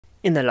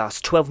In the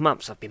last 12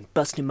 months I've been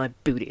busting my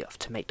booty off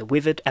to make the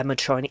withered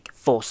animatronic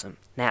foursome.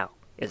 Now,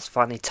 it's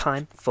finally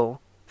time for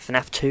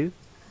FNAF 2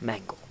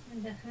 Mangle.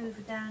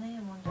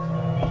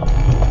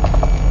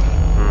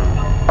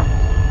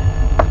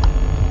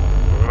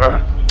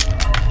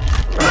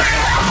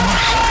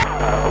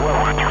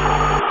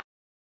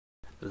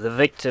 The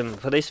victim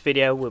for this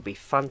video will be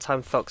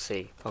Funtime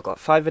Foxy. I've got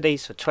 5 of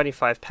these for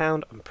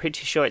 £25. I'm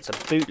pretty sure it's a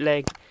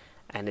bootleg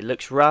and it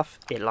looks rough,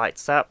 it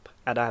lights up,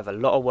 and I have a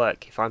lot of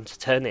work if I'm to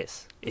turn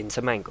this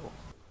into Mangle.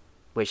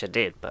 Which I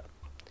did, but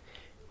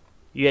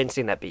you ain't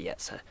seen that bit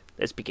yet, so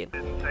let's begin.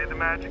 Didn't say the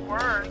magic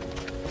word.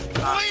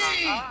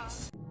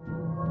 Please!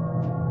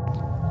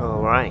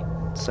 Alright,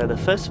 so the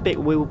first bit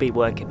we will be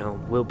working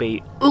on will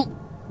be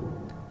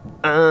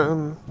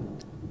the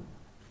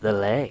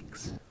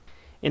legs.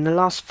 In the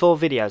last 4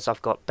 videos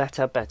I've got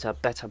better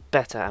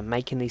at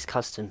making these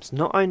customs,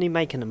 not only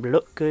making them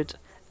look good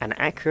and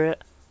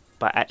accurate,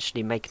 but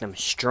actually making them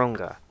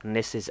stronger, and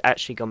this is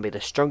actually going to be the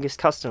strongest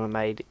custom I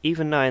made,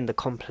 even knowing the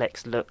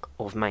complex look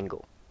of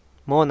Mangle.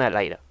 More on that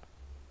later.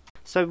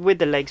 So with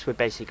the legs we've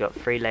basically got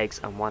 3 legs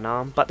and 1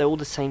 arm, but they're all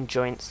the same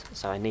joints,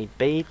 so I need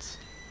beads,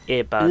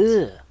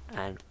 earbuds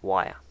and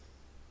wire.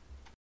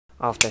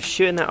 After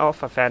shooting that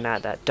off I found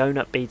out that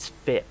donut beads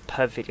fit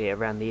perfectly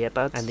around the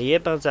earbuds, and the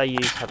earbuds I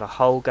used have a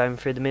hole going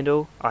through the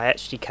middle. I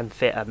actually can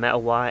fit a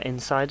metal wire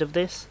inside of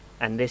this,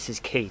 and this is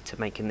key to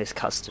making this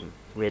custom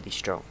really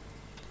strong.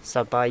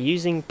 So by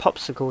using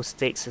popsicle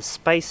sticks as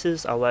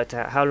spacers, I worked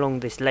out how long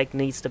this leg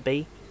needs to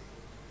be.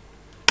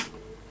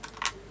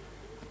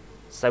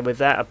 So with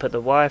that I put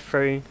the wire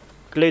through,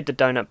 glued the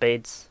donut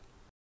beads.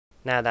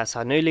 Now that's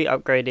our newly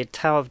upgraded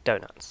Tower of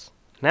Donuts.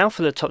 Now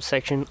for the top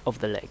section of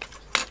the leg.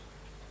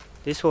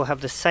 This will have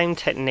the same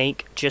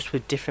technique, just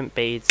with different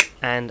beads,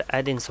 and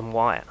add in some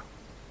wire.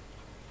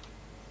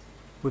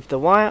 With the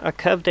wire I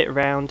curved it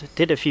around,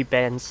 did a few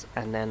bends,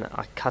 and then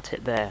I cut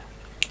it there,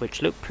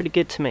 which looked pretty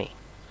good to me.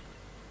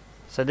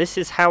 So this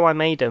is how I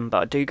made them,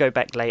 but I do go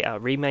back later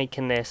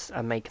remaking this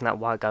and making that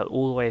wire go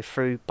all the way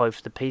through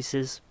both the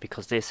pieces,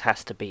 because this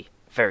has to be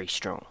very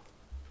strong.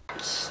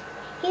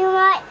 You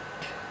like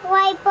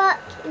white box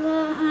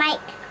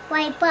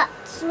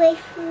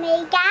with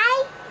me,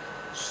 guy?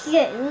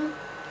 Soon.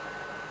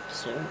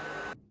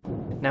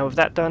 Now with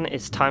that done,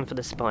 it's time for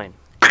the spine.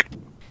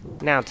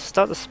 Now to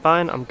start the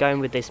spine, I'm going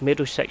with this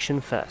middle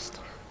section first.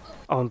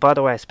 Oh, and by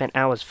the way, I spent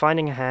hours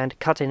finding a hand,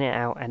 cutting it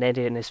out and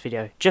editing this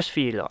video just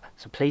for you lot,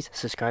 so please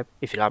subscribe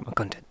if you like my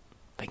content.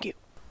 Thank you.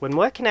 When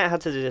working out how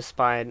to do the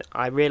spine,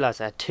 I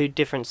realised I had 2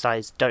 different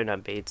sized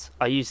donut beads.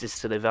 I used this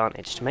to the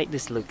advantage to make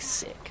this look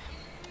sick.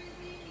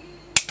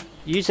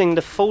 Using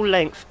the full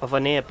length of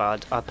an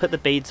earbud, I put the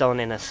beads on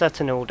in a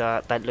certain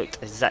order that looked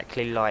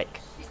exactly like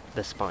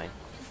the spine.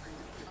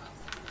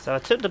 So I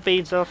took the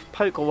beads off,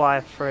 poked a wire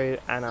through,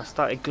 and I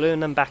started gluing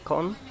them back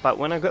on, but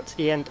when I got to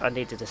the end I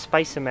needed to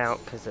space them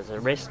out because there's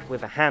a wrist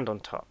with a hand on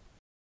top.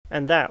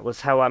 And that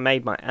was how I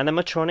made my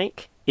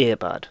animatronic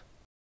earbud.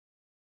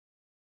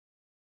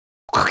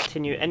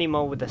 Continue any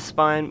more with the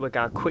spine, we're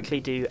going to quickly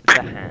do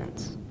the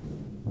hands.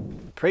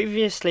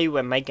 Previously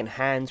when making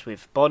hands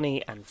with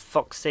Bonnie and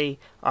Foxy,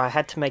 I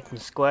had to make them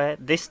square.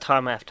 This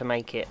time I have to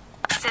make it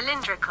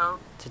cylindrical.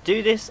 To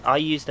do this I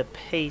used a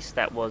piece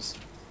that was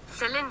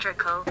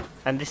cylindrical,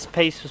 and this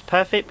piece was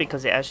perfect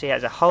because it actually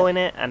has a hole in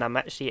it, and I'm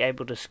actually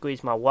able to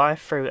squeeze my wire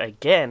through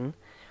again,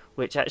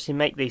 which actually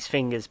make these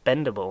fingers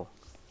bendable,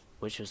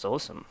 which was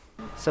awesome.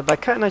 So by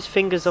cutting those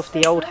fingers off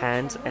the old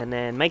hands and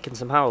then making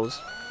some holes,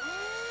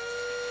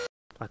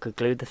 I could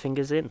glue the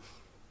fingers in.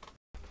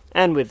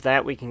 And with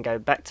that we can go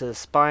back to the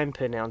spine,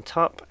 putting it on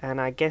top,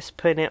 and I guess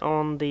putting it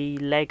on the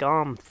leg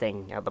arm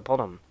thing at the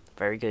bottom.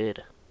 Very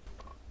good.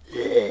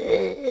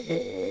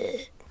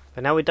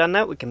 But now we've done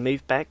that, we can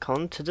move back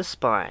on to the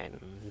spine.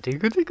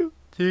 Tickle, tickle,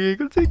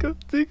 tickle, tickle,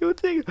 tickle,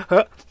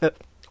 tickle.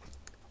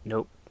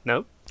 Nope,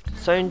 nope.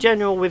 So in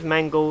general with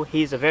Mangle,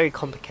 he's a very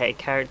complicated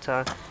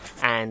character,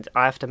 and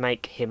I have to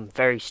make him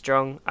very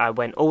strong. I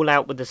went all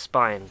out with the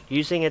spine,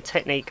 using a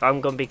technique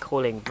I'm going to be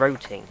calling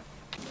roting.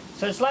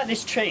 So it's like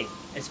this tree.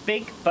 It's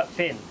big but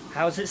thin.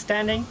 How is it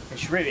standing?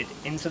 It's rooted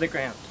into the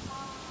ground.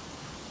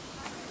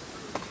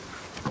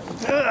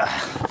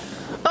 Ugh.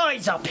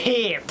 Eyes up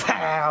here,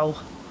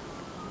 pal!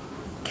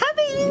 Come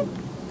in!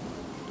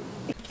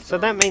 So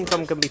that means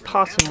I'm going to be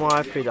passing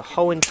wire through the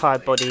whole entire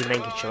body,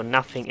 making sure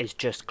nothing is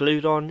just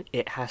glued on.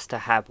 It has to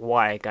have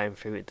wire going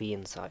through the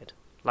inside,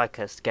 like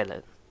a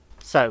skeleton.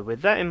 So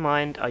with that in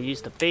mind, I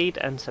used a bead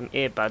and some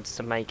earbuds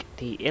to make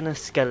the inner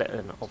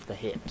skeleton of the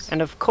hips.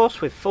 And of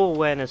course with full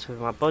awareness with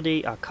my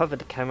body, I covered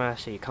the camera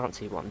so you can't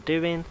see what I'm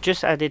doing.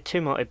 Just added 2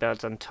 more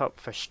earbuds on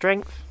top for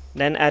strength,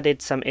 then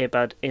added some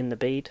earbud in the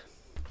bead.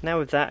 Now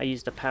with that I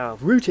used the power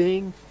of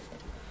rooting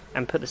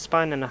and put the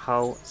spine in a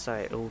hole so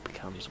it all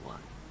becomes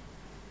one.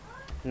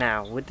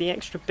 Now with the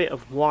extra bit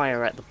of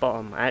wire at the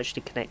bottom, I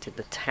actually connected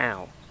the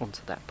towel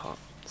onto that part.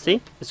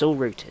 See? It's all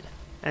rooted.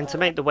 And to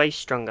make the waist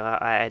stronger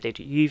I added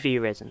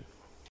UV resin.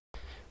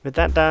 With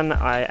that done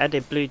I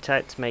added blue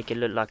tack to make it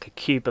look like a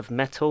cube of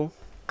metal.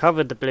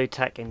 covered the blue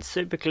tack in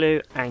super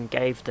glue and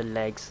gave the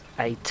legs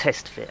a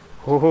test fit.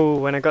 Ooh,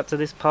 when I got to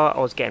this part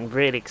I was getting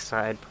really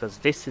excited because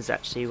this is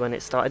actually when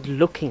it started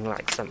looking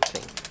like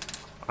something.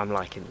 I'm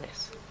liking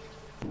this.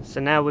 So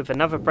now with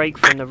another break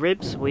from the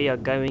ribs we are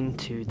going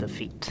to the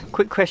feet.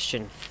 Quick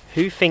question,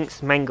 who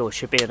thinks Mangle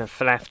should be in a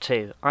FNAF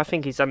 2? I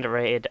think he's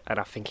underrated and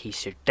I think he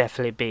should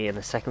definitely be in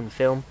the second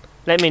film.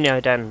 Let me know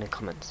down in the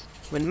comments.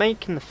 When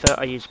making the foot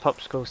I used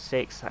popsicle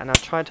sticks and I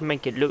tried to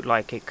make it look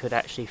like it could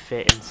actually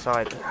fit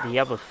inside the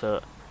other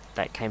foot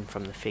that came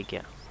from the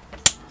figure.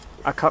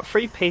 I cut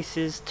 3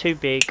 pieces, 2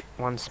 big,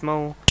 1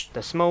 small.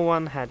 The small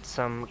one had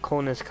some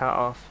corners cut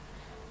off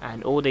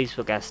and all these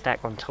were going to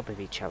stack on top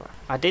of each other.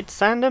 I did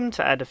sand them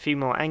to add a few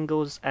more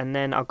angles and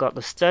then I got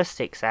the stir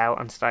sticks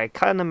out and started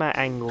cutting them at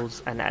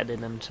angles and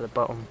adding them to the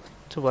bottom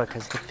to work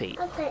as the feet.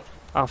 Okay.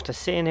 After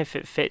seeing if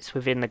it fits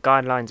within the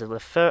guidelines of the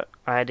foot,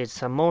 I added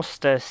some more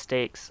stir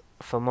sticks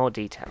for more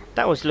detail.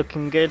 That was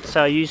looking good,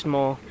 so I used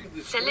more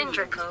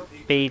Cylindrical.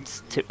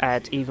 beads to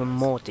add even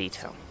more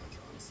detail.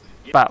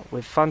 But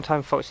with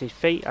Funtime Foxy's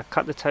feet, I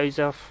cut the toes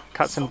off,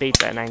 cut some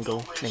beads at an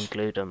angle, then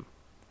glued them.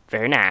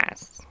 Very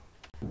nice.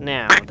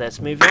 Now, let's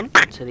move on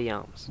to the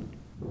arms.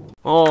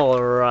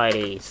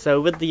 Alrighty, so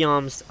with the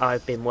arms,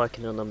 I've been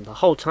working on them the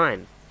whole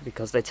time,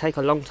 because they take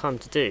a long time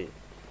to do.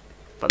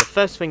 But the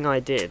first thing I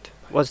did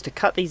was to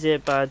cut these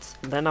earbuds,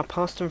 then I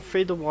passed them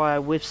through the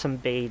wire with some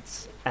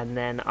beads, and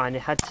then I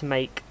had to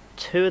make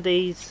 2 of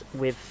these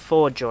with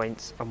 4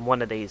 joints and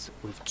 1 of these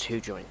with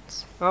 2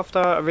 joints. After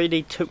I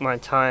really took my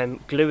time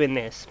gluing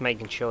this,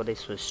 making sure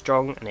this was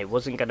strong and it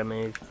wasn't going to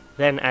move,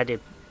 then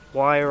added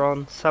wire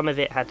on. Some of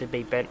it had to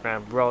be bent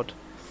round rod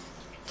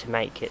to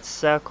make it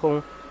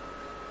circle.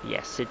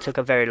 Yes, it took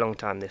a very long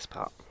time, this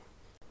part.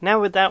 Now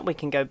with that we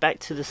can go back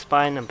to the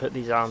spine and put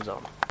these arms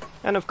on.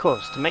 And of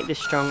course, to make this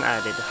strong I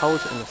added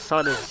holes in the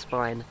side of the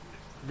spine.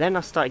 Then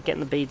I started getting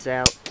the beads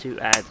out to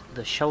add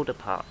the shoulder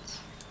parts.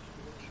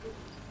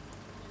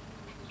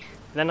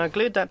 Then I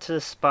glued that to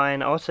the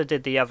spine. I also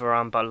did the other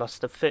arm but I lost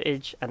the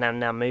footage, and then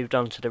now moved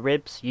on to the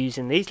ribs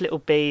using these little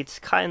beads,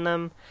 cutting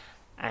them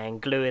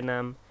and gluing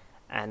them,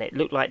 and it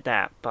looked like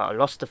that, but I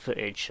lost the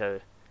footage,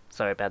 so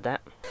sorry about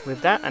that.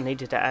 With that I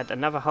needed to add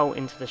another hole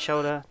into the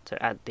shoulder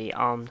to add the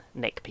arm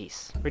neck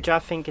piece, which I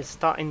think is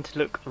starting to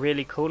look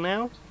really cool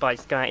now, but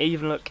it's going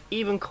to look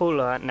even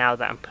cooler now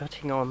that I'm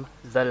putting on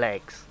the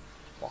legs.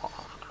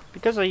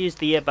 Because I used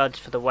the earbuds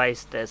for the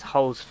waist, there's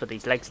holes for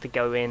these legs to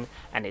go in,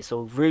 and it's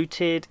all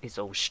rooted, it's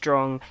all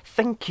strong.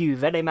 Thank you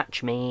very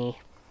much, me.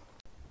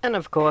 And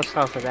of course,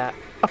 after that,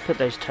 I put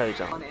those toes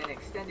on.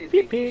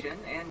 Beep, beep.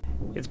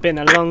 It's been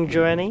a long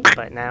journey,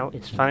 but now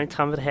it's finally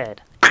time for the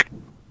head.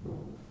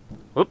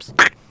 Whoops.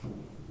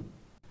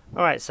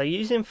 Alright, so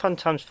using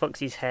Funtime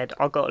Foxy's head,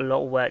 I got a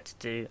lot of work to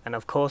do, and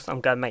of course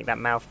I'm going to make that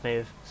mouth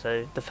move,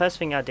 so the first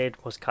thing I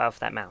did was cut off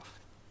that mouth.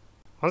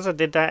 Once I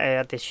did that, I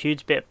had this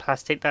huge bit of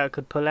plastic that I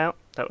could pull out.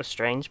 That was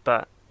strange,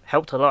 but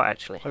helped a lot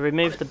actually. I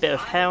removed the bit of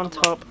hair on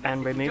top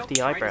and removed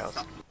the eyebrows.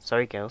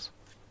 Sorry girls.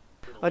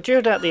 I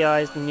drilled out the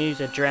eyes and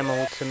used a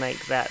Dremel to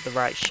make that the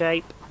right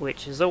shape,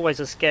 which is always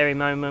a scary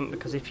moment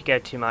because if you go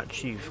too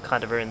much you've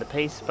kind of ruined the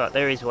piece, but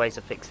there is ways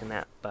of fixing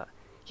that. But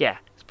yeah,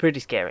 it's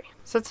pretty scary.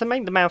 So to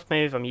make the mouth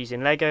move I'm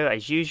using Lego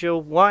as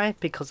usual. Why?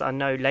 Because I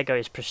know Lego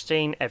is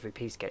pristine, every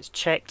piece gets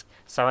checked,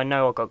 so I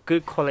know I've got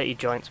good quality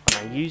joints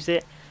when I use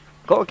it.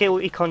 Got a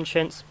guilty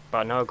conscience, but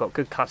I know I've got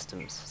good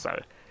customs,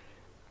 so...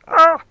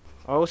 I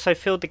also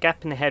filled the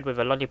gap in the head with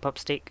a lollipop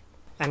stick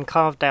and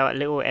carved out a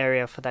little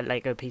area for that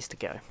Lego piece to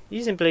go.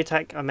 Using blue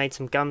tack I made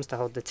some gums to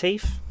hold the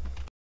teeth.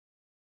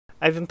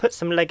 I even put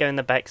some Lego in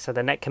the back so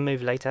the neck can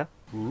move later.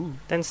 Ooh.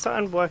 Then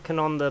started working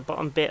on the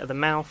bottom bit of the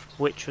mouth,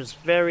 which was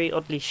very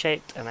oddly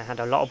shaped, and I had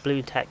a lot of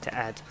blue tack to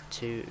add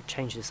to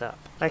change this up.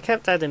 I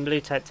kept adding blue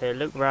tack to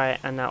look right,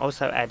 and I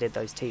also added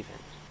those teeth in.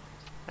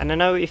 And I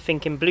know you're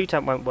thinking blue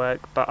tack won't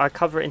work, but I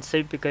cover it in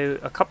super glue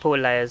a couple of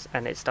layers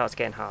and it starts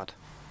getting hard.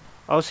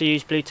 I also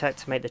use blue tack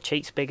to make the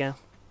cheeks bigger,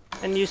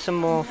 and use some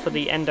more for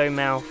the endo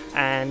mouth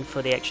and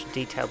for the extra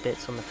detail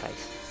bits on the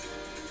face.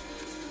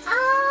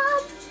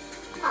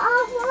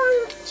 I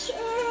want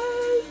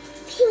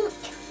pink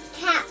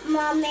cat,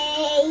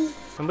 Mummy.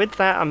 And with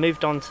that I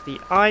moved on to the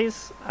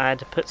eyes. I had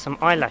to put some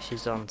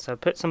eyelashes on, so I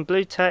put some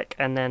blue tack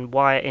and then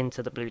wire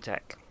into the blue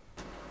tack.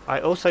 I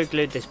also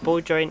glued this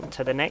ball joint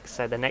to the neck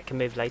so the neck can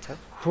move later.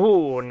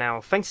 Ooh, now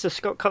thanks to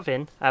Scott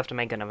Coffin, I have to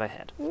make another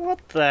head.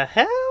 What the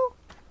hell?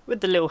 With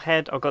the little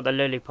head I got the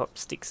lollipop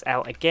sticks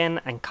out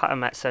again and cut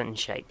them at certain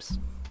shapes.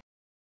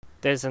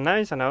 There's the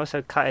nose, and I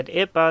also cutted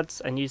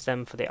earbuds and used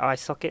them for the eye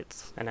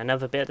sockets, and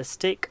another bit of the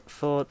stick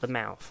for the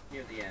mouth.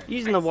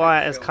 Using the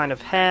wire as kind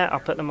of hair, I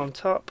put them on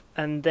top,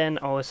 and then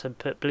I also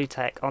put blue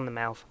tack on the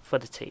mouth for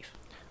the teeth.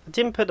 I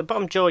didn't put the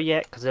bottom jaw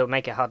yet because it'll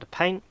make it hard to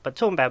paint, but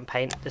talking about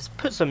paint, let's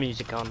put some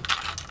music on,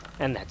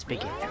 and let's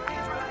begin.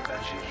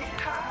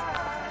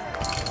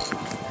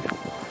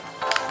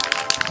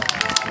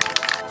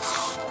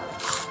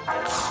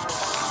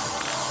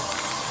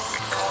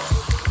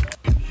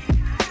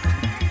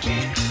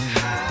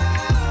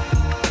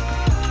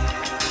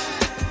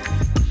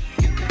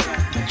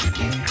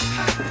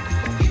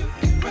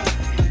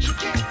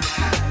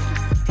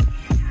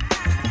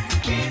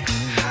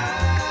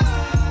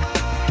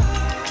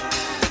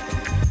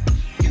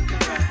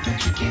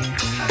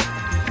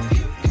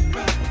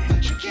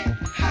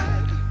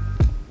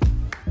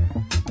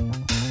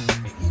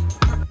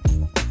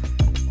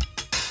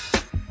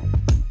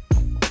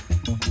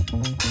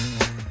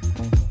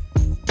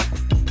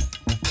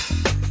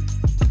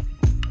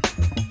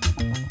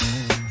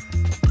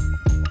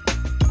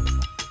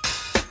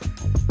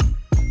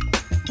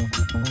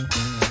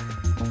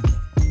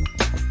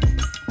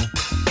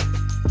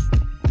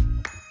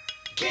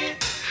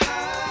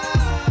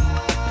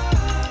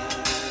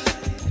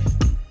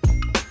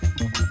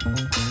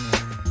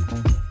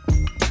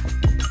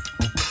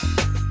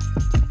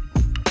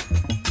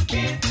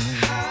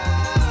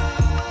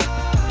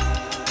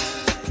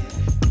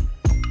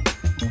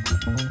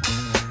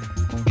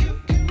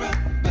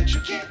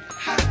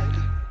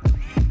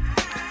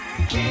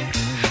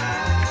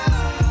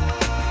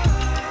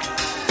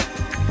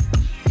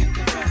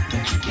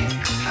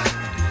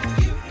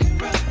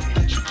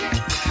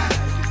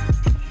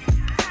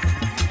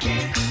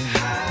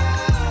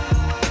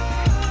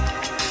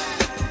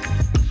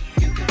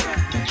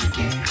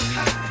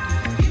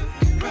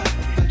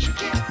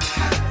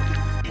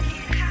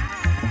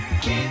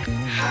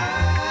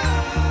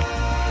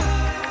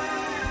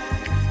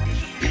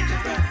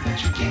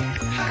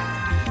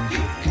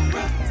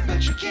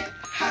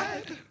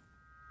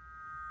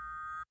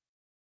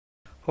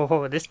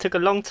 Oh, this took a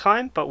long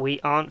time, but we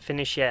aren't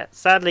finished yet.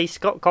 Sadly,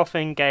 Scott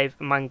Coffin gave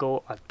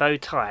Mangle a bow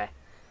tie.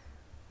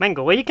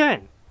 Mangle, where are you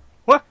going?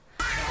 What?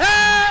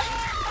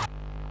 Ah!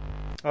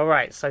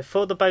 Alright, so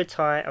for the bow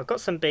tie, I've got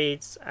some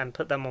beads and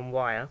put them on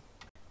wire.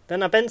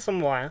 Then I bent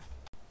some wire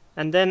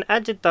and then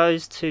added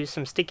those to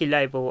some sticky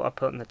label I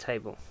put on the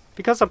table.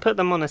 Because I put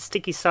them on a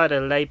sticky side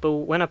of the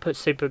label, when I put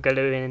super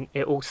glue in,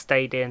 it all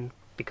stayed in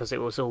because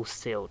it was all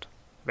sealed.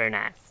 Very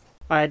nice.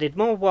 I added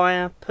more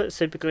wire, put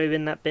super glue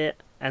in that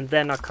bit, and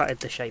then I cutted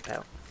the shape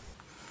out.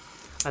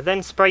 I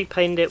then spray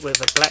painted it with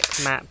a black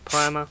matte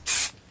primer.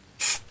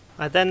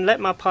 I then let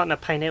my partner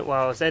paint it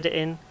while I was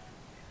editing,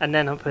 and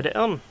then I put it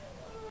on.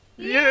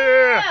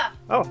 Yeah!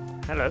 Oh,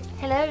 hello.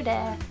 Hello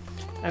there.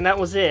 And that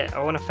was it.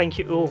 I want to thank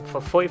you all for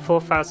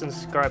 44,000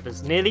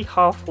 subscribers, nearly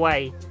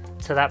halfway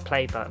to that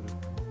play button.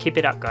 Keep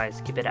it up,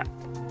 guys, keep it up.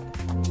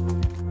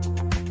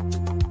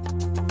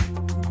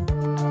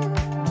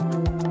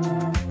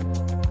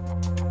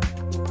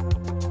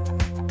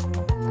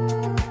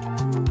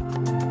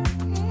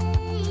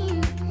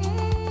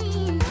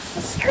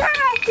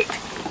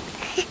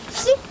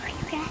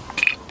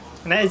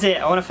 And that is it.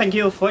 I want to thank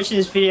you all for watching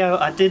this video.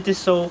 I did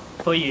this all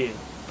for you.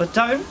 But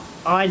don't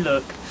I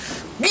look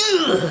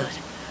good?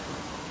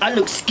 I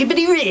look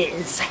skibbity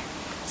riz.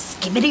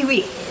 Skibbity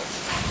riz.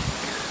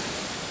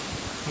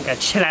 I'm going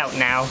to chill out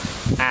now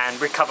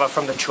and recover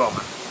from the trauma.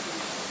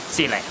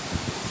 See you later.